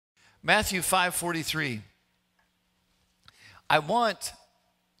Matthew 5:43. I want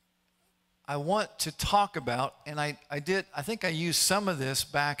to talk about, and I think I used some of this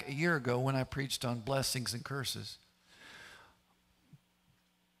back a year ago when I preached on blessings and curses.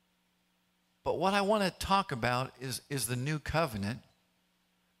 But what I want to talk about is the new covenant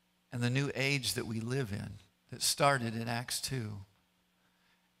and the new age that we live in that started in Acts 2.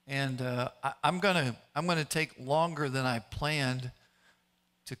 And I'm gonna take longer than I planned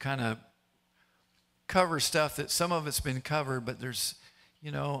to kind of cover stuff that some of it's been covered, but there's,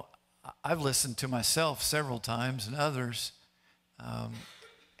 I've listened to myself several times and others, and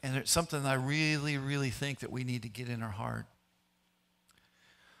it's something I really, really think that we need to get in our heart.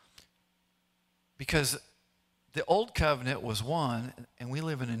 Because the old covenant was one, and we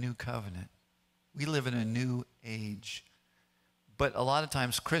live in a new covenant. We live in a new age. But a lot of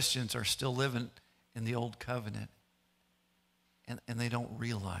times Christians are still living in the old covenant, and they don't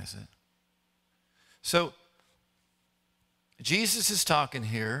realize it. So Jesus is talking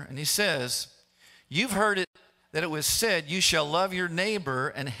here, and he says, you've heard it that it was said, you shall love your neighbor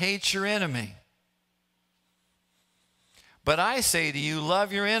and hate your enemy. But I say to you,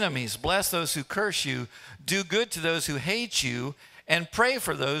 love your enemies, bless those who curse you, do good to those who hate you, and pray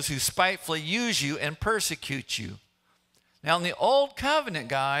for those who spitefully use you and persecute you. Now, in the old covenant,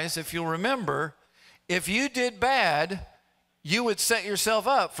 guys, if you'll remember, if you did bad, you would set yourself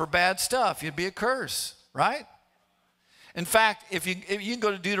up for bad stuff. You'd be a curse, right? In fact, if you can go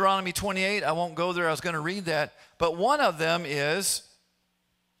to Deuteronomy 28, I won't go there. I was going to read that. But one of them is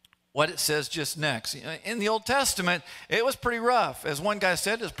what it says just next. In the Old Testament, it was pretty rough. As one guy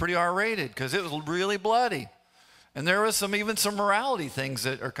said, it was pretty R-rated because it was really bloody. And there was even some morality things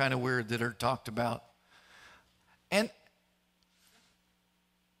that are kind of weird that are talked about. And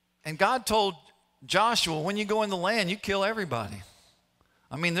God told Joshua, when you go in the land, you kill everybody.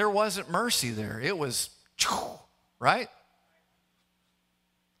 I mean, there wasn't mercy there. It was, right?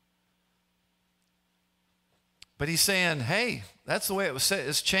 But he's saying, hey, that's the way it was said.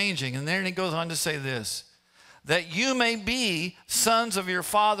 It's changing. And then he goes on to say this, that you may be sons of your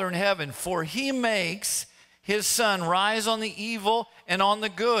Father in heaven, for he makes his sun rise on the evil and on the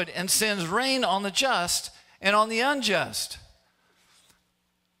good, and sends rain on the just and on the unjust.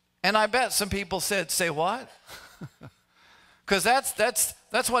 And I bet some people said, say what? Because that's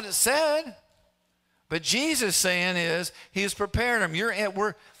what it said. But Jesus saying is, he's preparing them. He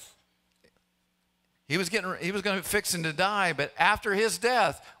was going to fixing to die, but after his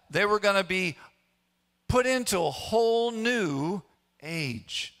death, they were going to be put into a whole new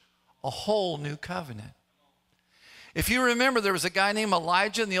age, a whole new covenant. If you remember, there was a guy named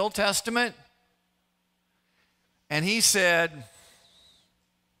Elijah in the Old Testament, and he said,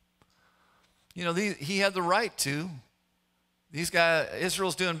 he had the right to. These guys,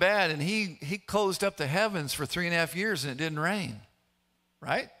 Israel's doing bad, and he closed up the heavens for 3.5 years, and it didn't rain,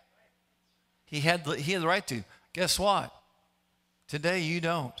 right? He had the right to. Guess what? Today you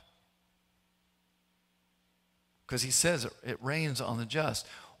don't, because he says it rains on the just.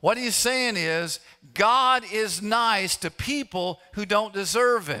 What he's saying is, God is nice to people who don't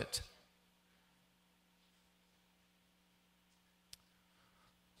deserve it.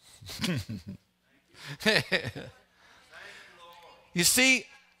 You see,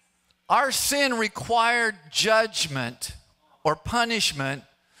 our sin required judgment or punishment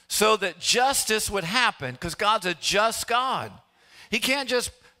so that justice would happen, because God's a just God. He can't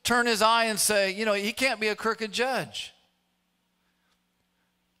just turn his eye and say, he can't be a crooked judge.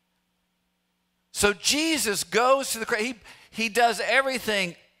 So Jesus goes to the cross. He does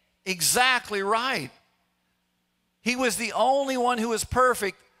everything exactly right. He was the only one who was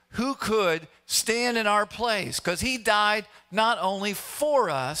perfect who could stand in our place, because he died not only for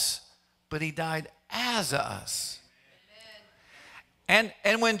us, but he died as us. Amen.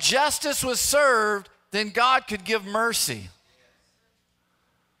 And when justice was served, then God could give mercy.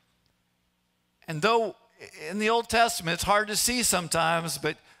 And though in the Old Testament it's hard to see sometimes,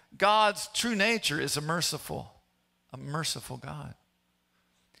 but God's true nature is a merciful God.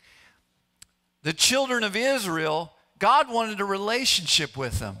 The children of Israel, God wanted a relationship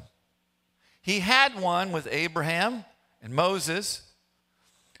with them. He had one with Abraham and Moses.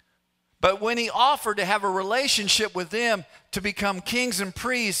 But when he offered to have a relationship with them to become kings and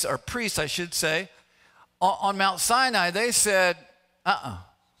priests, or priests I should say, on Mount Sinai, they said,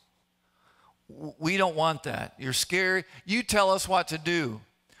 we don't want that. You're scary. You tell us what to do.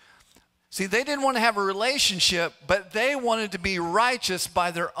 See, they didn't want to have a relationship, but they wanted to be righteous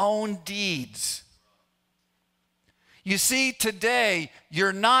by their own deeds. You see, today,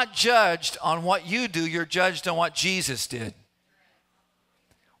 you're not judged on what you do. You're judged on what Jesus did.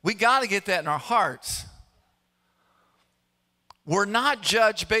 We got to get that in our hearts. We're not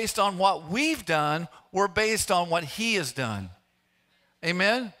judged based on what we've done. We're based on what he has done.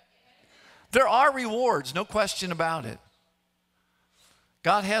 Amen? There are rewards, no question about it.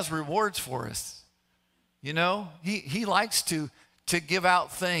 God has rewards for us. You know, he likes to give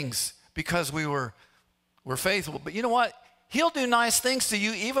out things because we're faithful. But you know what? He'll do nice things to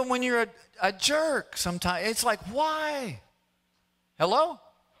you even when you're a jerk sometimes. It's like, why? Hello?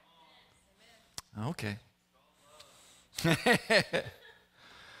 Okay.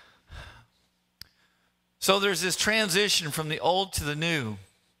 So there's this transition from the old to the new.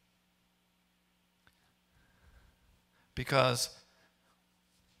 Because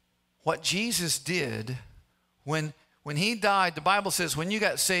what Jesus did when he died, the Bible says when you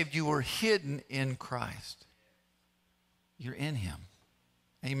got saved, you were hidden in Christ. You're in him.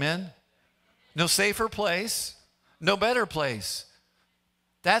 Amen? No safer place, no better place.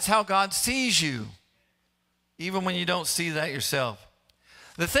 That's how God sees you, even when you don't see that yourself.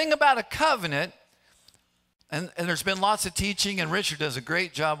 The thing about a covenant, and there's been lots of teaching, and Richard does a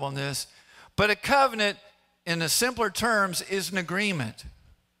great job on this, but a covenant, in the simpler terms, is an agreement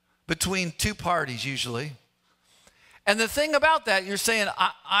between two parties usually. And the thing about that, you're saying,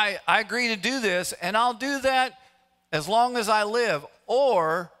 I agree to do this, and I'll do that as long as I live,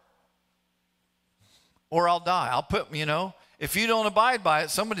 or I'll die. I'll put, you know, if you don't abide by it,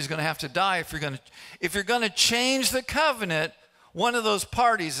 somebody's going to have to die. If you're going to change the covenant, one of those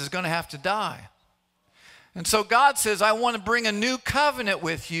parties is going to have to die. And so God says, I want to bring a new covenant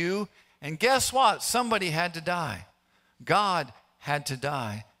with you. And guess what? Somebody had to die. God had to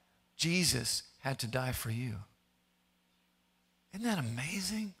die. Jesus had to die for you. Isn't that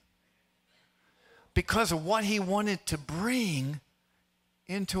amazing? Because of what he wanted to bring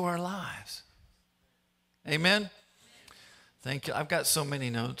into our lives. Amen? Thank you. I've got so many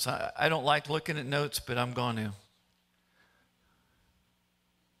notes. I don't like looking at notes, but I'm going to.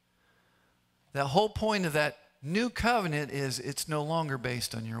 The whole point of that new covenant is it's no longer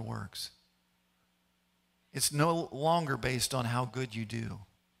based on your works. It's no longer based on how good you do.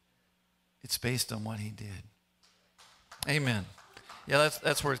 It's based on what he did. Amen. Yeah,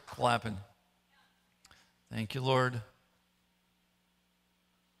 that's worth clapping. Thank you, Lord.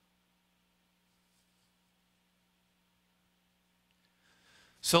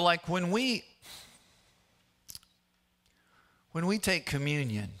 So like when we take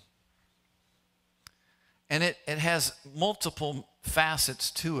communion, and it has multiple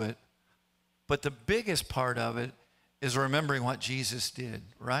facets to it, but the biggest part of it is remembering what Jesus did,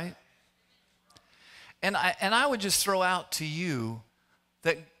 right? And I would just throw out to you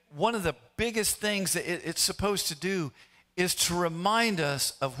that one of the biggest things that it's supposed to do is to remind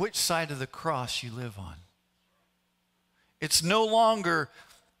us of which side of the cross you live on. It's no longer,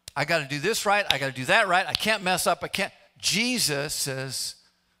 I got to do this right, I got to do that right, I can't mess up, I can't. Jesus says,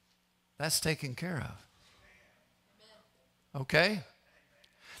 that's taken care of. Okay?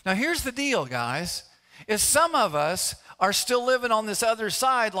 Now here's the deal, guys. Is some of us are still living on this other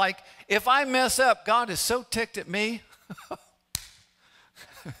side, like if I mess up, God is so ticked at me.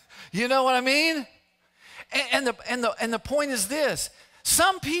 You know what I mean? And the point is this.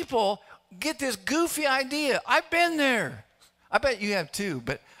 Some people get this goofy idea. I've been there. I bet you have too,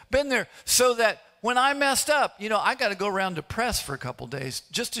 but been there so that when I messed up, you know, I got to go around depressed for a couple days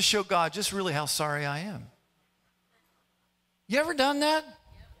just to show God just really how sorry I am. You ever done that?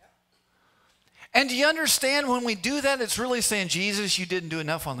 And do you understand when we do that, it's really saying, Jesus, you didn't do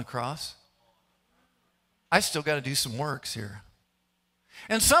enough on the cross. I still got to do some works here.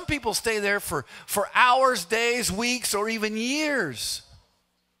 And some people stay there for hours, days, weeks, or even years.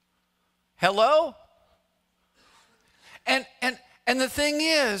 Hello? And the thing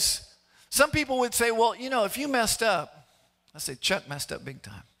is, some people would say, well, you know, if you messed up, I say, Chuck messed up big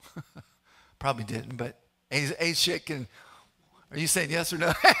time. Probably didn't, but he's shaking. Are you saying yes or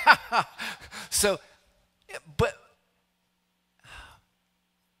no? So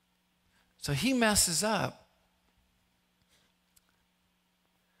he messes up.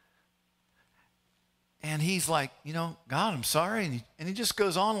 And he's like, you know, God, I'm sorry. And he just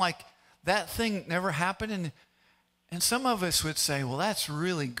goes on like that thing never happened. And some of us would say, well, that's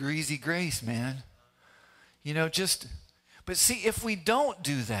really greasy grace, man. You know, but see, if we don't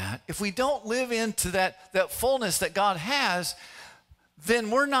do that, if we don't live into that fullness that God has,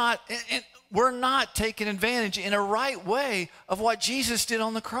 then we're not taking advantage in a right way of what Jesus did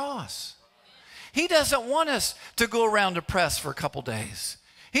on the cross. He doesn't want us to go around depressed for a couple days.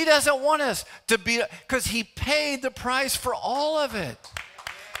 He doesn't want us to be, because he paid the price for all of it.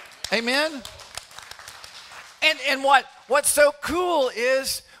 Amen? And what's so cool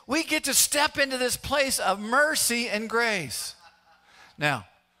is We get to step into this place of mercy and grace. Now,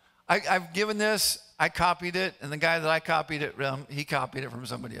 I've given this, I copied it, and the guy that I copied it from, he copied it from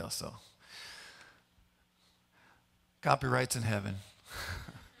somebody else. So, copyright's in heaven.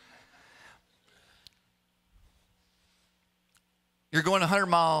 You're going 100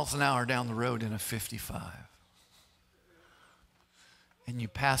 miles an hour down the road in a 55. And you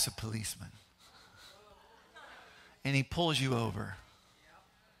pass a policeman. And he pulls you over.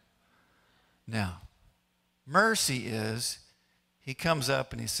 Now, mercy is, he comes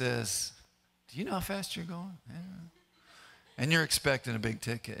up and he says, do you know how fast you're going? Yeah. And you're expecting a big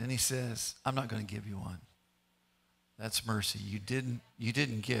ticket. And he says, I'm not going to give you one. That's mercy. You didn't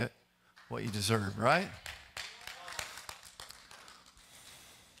get what you deserved, right?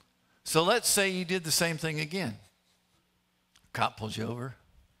 So let's say you did the same thing again. Cop pulls you over.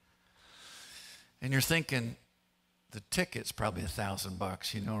 And you're thinking, the ticket's probably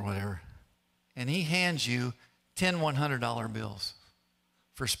 $1,000, you know, or whatever. And he hands you 10 $100 bills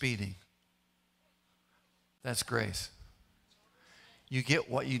for speeding. That's grace. You get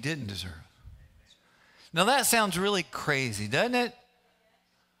what you didn't deserve. Now that sounds really crazy, doesn't it?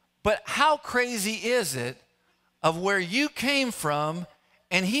 But how crazy is it of where you came from,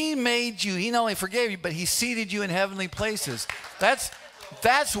 and he made you, he not only forgave you, but he seated you in heavenly places. That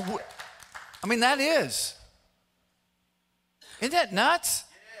is. Isn't that nuts?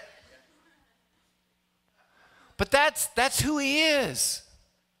 But that's who he is.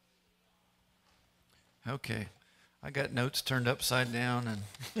 Okay, I got notes turned upside down,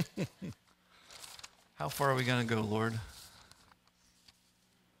 and how far are we going to go, Lord?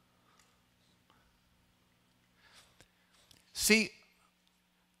 See,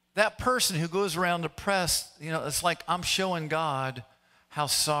 that person who goes around depressed, you know, it's like I'm showing God how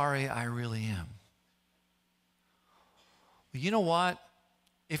sorry I really am. But you know what?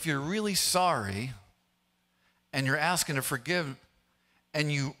 If you're really sorry and you're asking to forgive and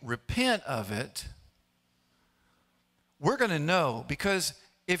you repent of it, we're going to know, because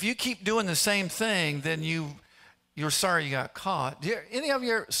if you keep doing the same thing, then you're sorry you got caught. Any of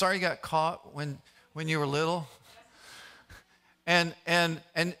you are sorry you got caught when you were little? And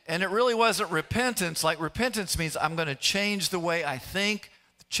it really wasn't repentance. Like, repentance means I'm going to change the way I think,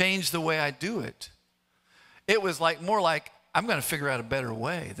 change the way I do it. It was like more like I'm going to figure out a better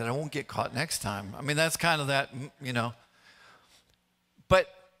way that I won't get caught next time. I mean, that's kind of that, you know.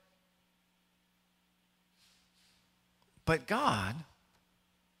 But God,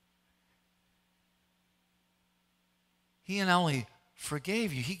 he not only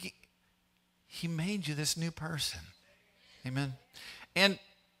forgave you, he made you this new person. Amen. And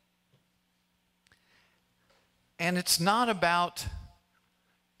it's not about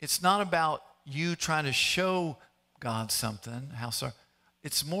you trying to show God something, how sorry.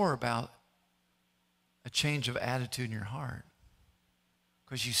 It's more about a change of attitude in your heart.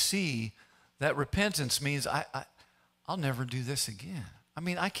 Because you see that repentance means I'll never do this again. I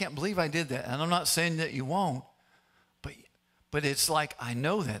mean, I can't believe I did that. And I'm not saying that you won't, but it's like I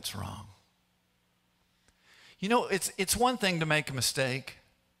know that's wrong. You know, it's one thing to make a mistake.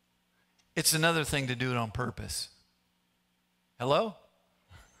 It's another thing to do it on purpose. Hello?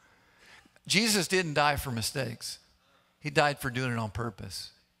 Jesus didn't die for mistakes. He died for doing it on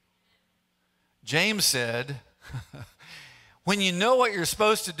purpose. James said, when you know what you're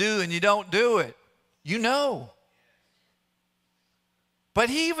supposed to do and you don't do it, you know.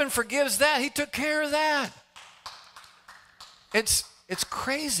 But he even forgives that. He took care of that. It's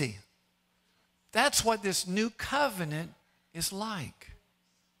crazy. That's what this new covenant is like.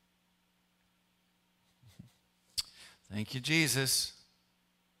 Thank you, Jesus.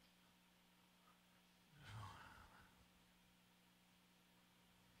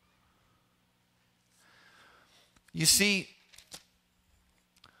 You see,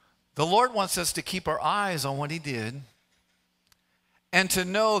 the Lord wants us to keep our eyes on what he did and to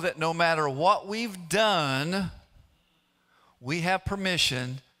know that no matter what we've done, we have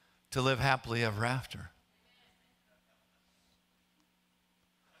permission to live happily ever after.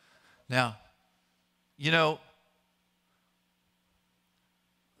 Now, you know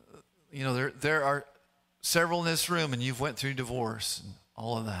there are several in this room, and you've went through divorce and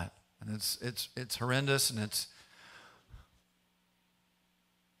all of that, and it's horrendous,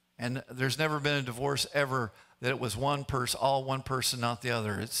 and there's never been a divorce ever that it was one person, not the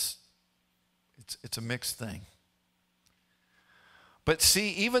other. It's a mixed thing. But see,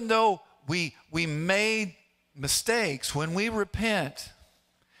 even though we made mistakes, when we repent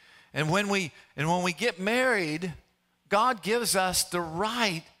and when we get married, God gives us the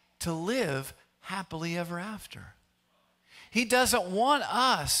right to live happily ever after. He doesn't want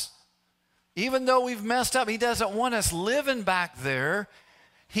us, even though we've messed up, he doesn't want us living back there.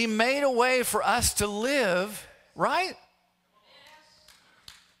 He made a way for us to live, right?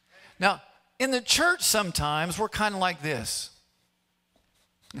 Now, in the church sometimes, we're kind of like this.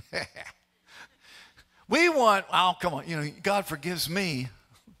 We want, oh, come on, God forgives me.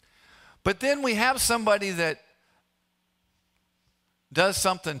 But then we have somebody that does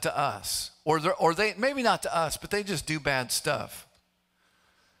something to us, or they maybe not to us, but they just do bad stuff.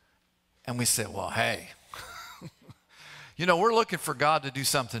 And we say, well, hey, we're looking for God to do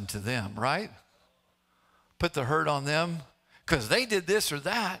something to them, right? Put the hurt on them because they did this or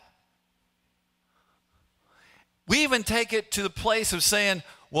that. We even take it to the place of saying,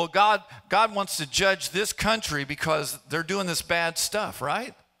 well, God wants to judge this country because they're doing this bad stuff,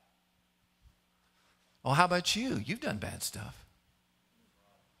 right? Well, how about you? You've done bad stuff.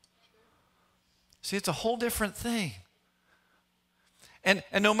 See, it's a whole different thing. And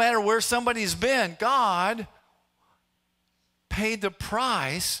no matter where somebody's been, God paid the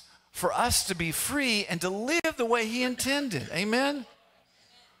price for us to be free and to live the way he intended. Amen?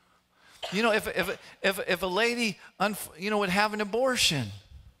 If a lady, would have an abortion,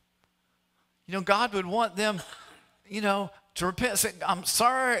 God would want them, to repent. Say, I'm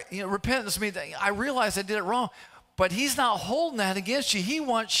sorry, repentance means I realize I did it wrong. But he's not holding that against you. He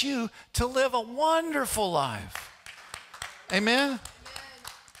wants you to live a wonderful life. Amen?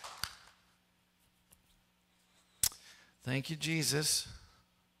 Thank you, Jesus.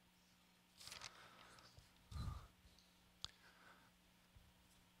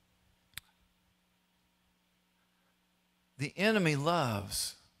 The enemy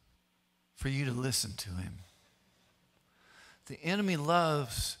loves for you to listen to him. The enemy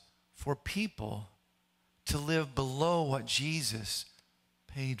loves for people to live below what Jesus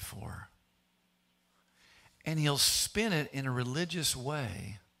paid for. And he'll spin it in a religious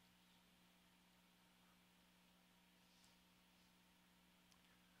way.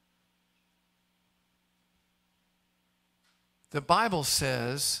 The Bible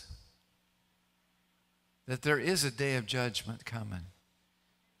says that there is a day of judgment coming.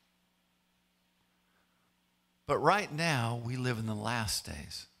 But right now, we live in the last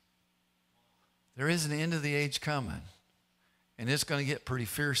days. There is an end of the age coming, and it's going to get pretty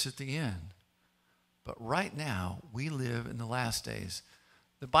fierce at the end. But right now, we live in the last days.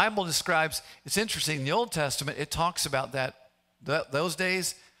 The Bible describes, it's interesting, in the Old Testament, it talks about those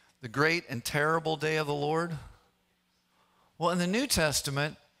days, the great and terrible day of the Lord. Well, in the New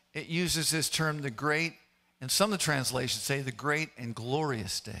Testament, it uses this term, the great, and some of the translations say the great and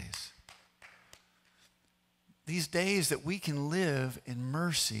glorious days. These days that we can live in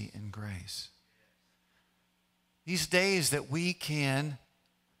mercy and grace. These days that we can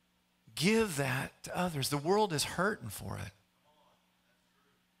give that to others. The world is hurting for it.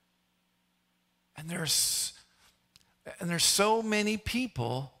 And there's so many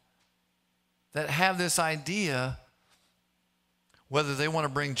people that have this idea, whether they want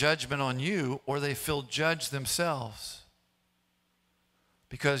to bring judgment on you or they feel judged themselves.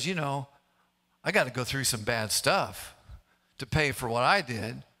 Because, I got to go through some bad stuff to pay for what I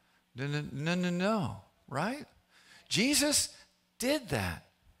did. No, right? Jesus did that.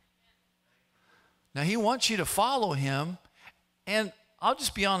 Now, he wants you to follow him. And I'll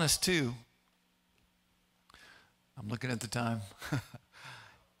just be honest, too. I'm looking at the time.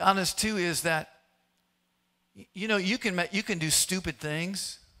 Honest, too, is that, you can do stupid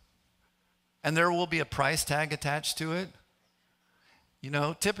things, and there will be a price tag attached to it.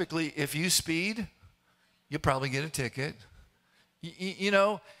 Typically, if you speed, you'll probably get a ticket.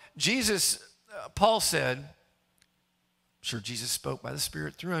 Jesus, Paul said, I'm sure Jesus spoke by the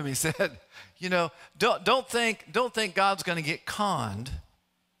Spirit through him. He said, don't think God's going to get conned.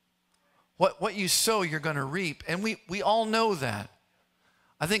 What you sow, you're going to reap. And we all know that.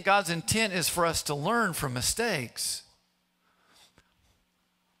 I think God's intent is for us to learn from mistakes.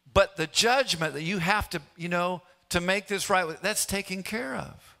 But the judgment that you have to make this right, that's taken care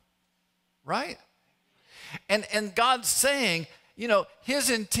of. Right? And God's saying, his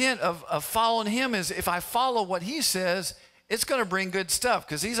intent of following him is if I follow what he says, it's going to bring good stuff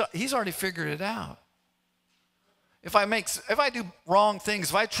because he's already figured it out. If I do wrong things,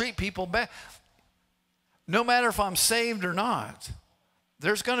 if I treat people bad, no matter if I'm saved or not,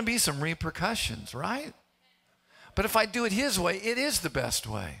 there's going to be some repercussions, right? But if I do it his way, it is the best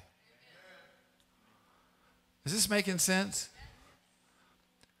way. Is this making sense?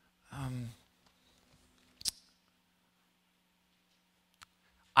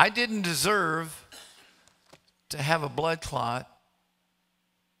 I didn't deserve to have a blood clot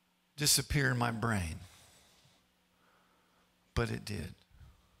disappear in my brain. but it did.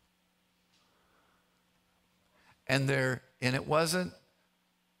 And it wasn't,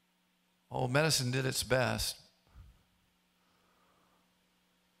 medicine did its best,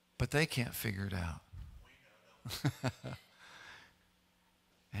 but they can't figure it out.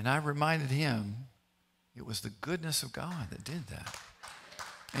 And I reminded him it was the goodness of God that did that.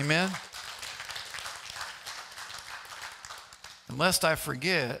 Amen? And lest I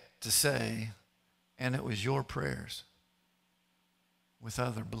forget to say, and it was your prayers with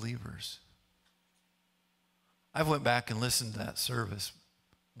other believers. I've went back and listened to that service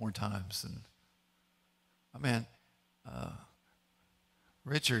more times. And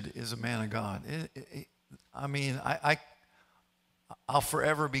Richard is a man of God. I'll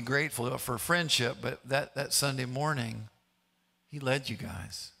forever be grateful for friendship, but that Sunday morning, he led you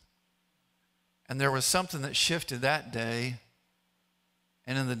guys. And there was something that shifted that day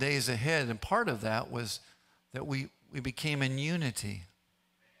and in the days ahead. And part of that was that we became in unity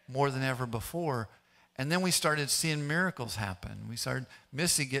more than ever before. And then we started seeing miracles happen. We started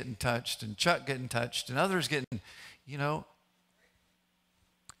Missy getting touched and Chuck getting touched and others getting, And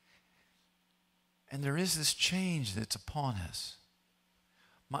there is this change that's upon us.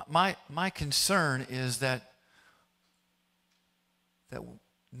 My concern is that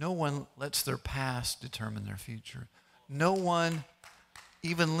no one lets their past determine their future. No one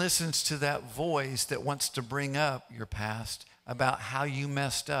even listens to that voice that wants to bring up your past about how you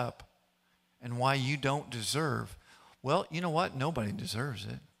messed up and why you don't deserve. Well, you know what? Nobody deserves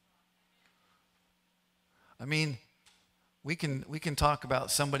it. We can talk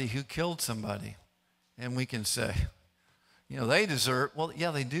about somebody who killed somebody, and we can say, they deserve. Well, yeah,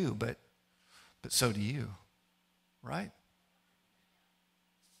 they do, but so do you, right?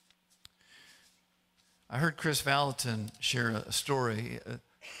 I heard Chris Valentin share a story.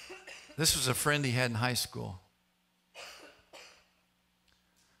 This was a friend he had in high school.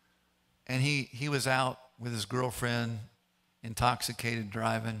 And he was out with his girlfriend, intoxicated,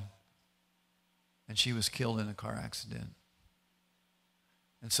 driving, and she was killed in a car accident.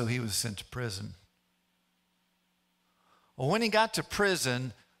 And so he was sent to prison. Well, when he got to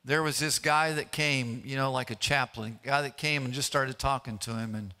prison, there was this guy that came, like a chaplain, guy that came and just started talking to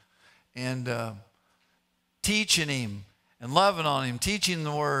him and teaching him and loving on him, teaching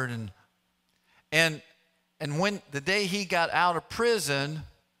the word. And when the day he got out of prison,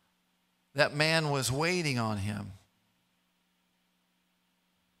 that man was waiting on him.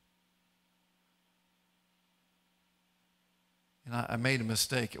 And I made a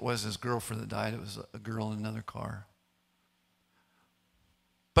mistake. It wasn't his girlfriend that died. It was a girl in another car.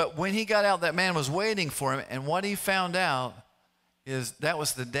 But when he got out, that man was waiting for him. And what he found out is that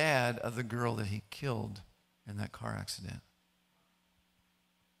was the dad of the girl that he killed in that car accident.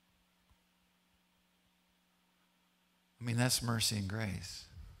 That's mercy and grace.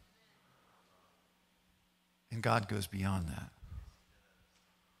 And God goes beyond that.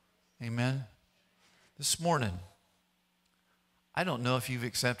 Amen? This morning, I don't know if you've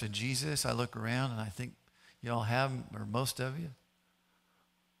accepted Jesus. I look around and I think you all have, or most of you.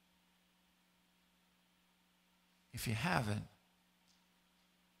 If you haven't,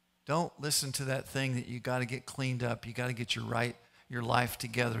 don't listen to that thing that you got to get cleaned up. You got to get your life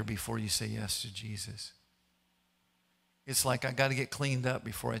together before you say yes to Jesus. It's like I got to get cleaned up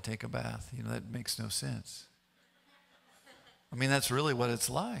before I take a bath. That makes no sense. That's really what it's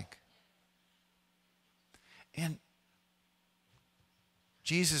like. And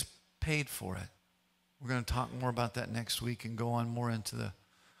Jesus paid for it. We're going to talk more about that next week and go on more into the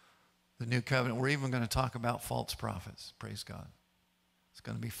new covenant. We're even going to talk about false prophets. Praise God. It's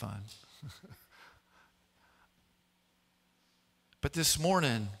going to be fun. But this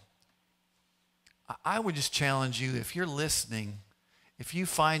morning, I would just challenge you, if you're listening, if you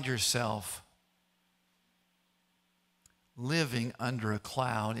find yourself living under a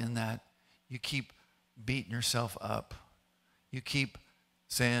cloud in that you keep beating yourself up, you keep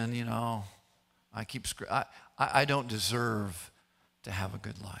saying, I don't deserve to have a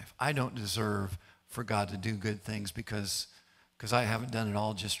good life. I don't deserve for God to do good things because I haven't done it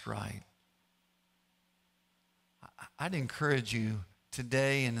all just right. I'd encourage you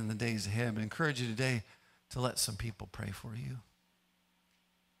today and in the days ahead, but encourage you today to let some people pray for you.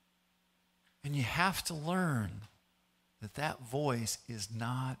 And you have to learn that voice is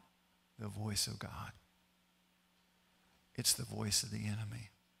not the voice of God. It's the voice of the enemy.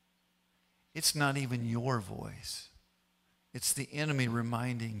 It's not even your voice. It's the enemy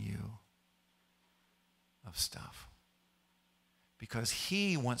reminding you of stuff. Because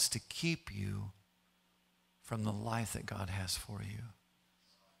he wants to keep you from the life that God has for you.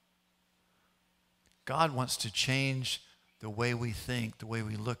 God wants to change the way we think, the way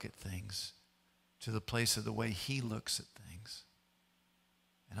we look at things, to the place of the way he looks at things.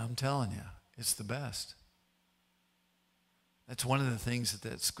 And I'm telling you, it's the best. That's one of the things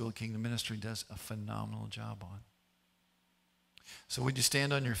that School of Kingdom Ministry does a phenomenal job on. So would you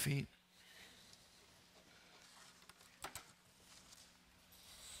stand on your feet?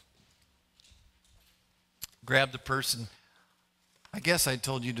 Grab the person. I guess I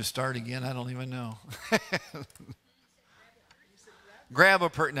told you to start again. I don't even know. Grab a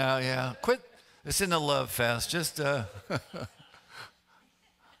person. No, yeah. Quit. It's in the love fest. Just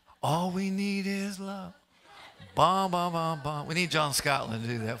all we need is love. Bom, bom, bom, bom. We need John Scotland to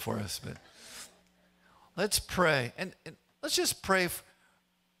do that for us. But let's pray. And let's just pray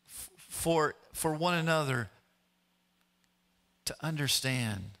for one another to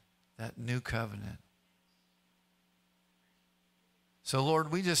understand that new covenant. So,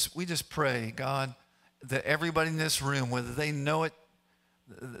 Lord, we just pray, God, that everybody in this room, whether they know it,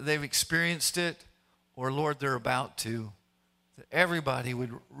 they've experienced it, or, Lord, they're about to, that everybody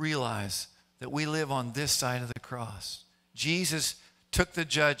would realize that we live on this side of the cross. Jesus took the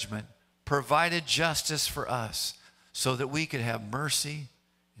judgment, provided justice for us so that we could have mercy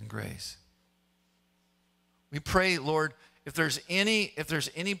and grace. We pray, Lord, if there's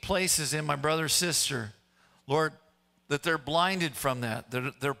any places in my brother or sister, Lord, that they're blinded from that,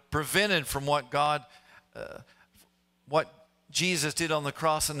 they're prevented from what Jesus did on the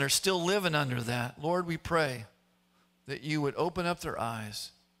cross, and they're still living under that. Lord, we pray that you would open up their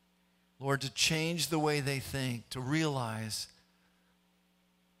eyes, Lord, to change the way they think, to realize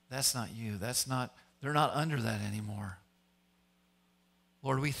that's not you. They're not under that anymore.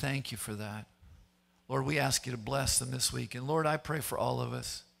 Lord, we thank you for that. Lord, we ask you to bless them this week. And Lord, I pray for all of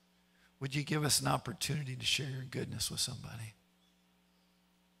us. Would you give us an opportunity to share your goodness with somebody?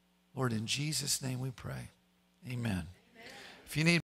 Lord, in Jesus' name we pray. Amen. If you need